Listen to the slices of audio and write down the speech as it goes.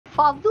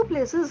Faf du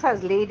Plessis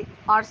has laid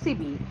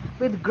RCB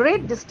with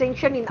great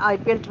distinction in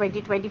IPL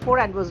 2024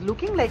 and was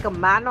looking like a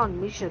man on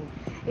mission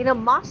in a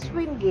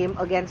must-win game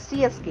against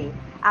CSK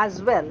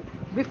as well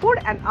before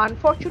an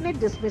unfortunate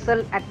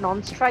dismissal at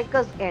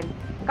non-striker's end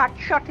cut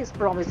short his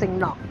promising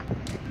knock.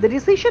 The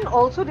decision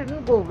also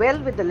didn't go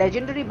well with the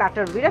legendary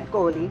batter Virat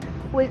Kohli,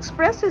 who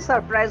expressed his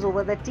surprise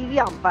over the TV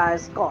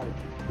umpire's call.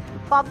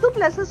 Faf du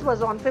Plessis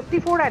was on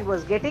 54 and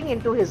was getting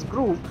into his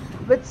groove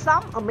with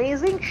some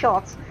amazing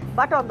shots,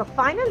 but on the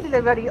final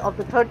delivery of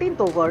the 13th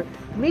over,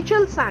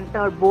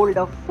 Santner bowled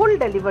a full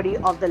delivery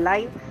of the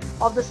line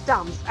of the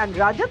stumps and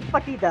Rajat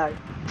Patidar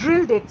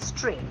drilled it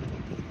straight.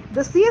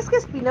 The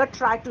CSK spinner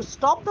tried to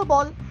stop the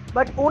ball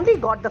but only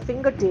got the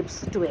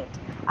fingertips to it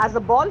as the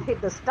ball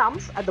hit the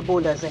stumps at the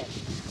bowler's end.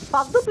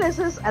 Faf du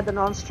Plessis at the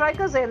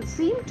non-striker's end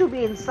seemed to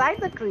be inside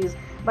the crease,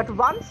 but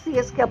once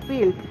CSK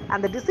appealed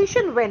and the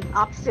decision went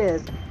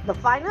upstairs, the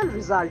final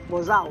result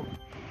was out.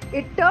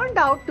 It turned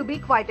out to be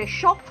quite a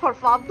shock for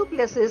Faf du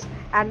Plessis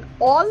and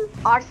all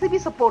RCB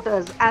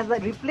supporters, as the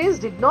replays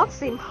did not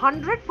seem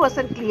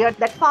 100% clear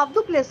that Faf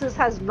du Plessis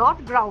has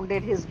not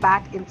grounded his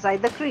bat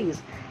inside the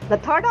crease. The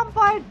third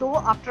umpire, though,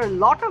 after a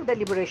lot of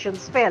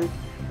deliberations, felt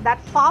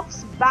that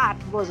Faf's bat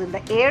was in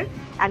the air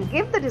and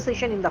gave the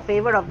decision in the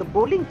favor of the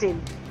bowling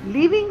team,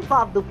 leaving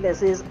Faf du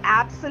Plessis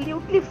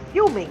absolutely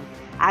fuming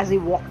as he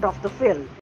walked off the field.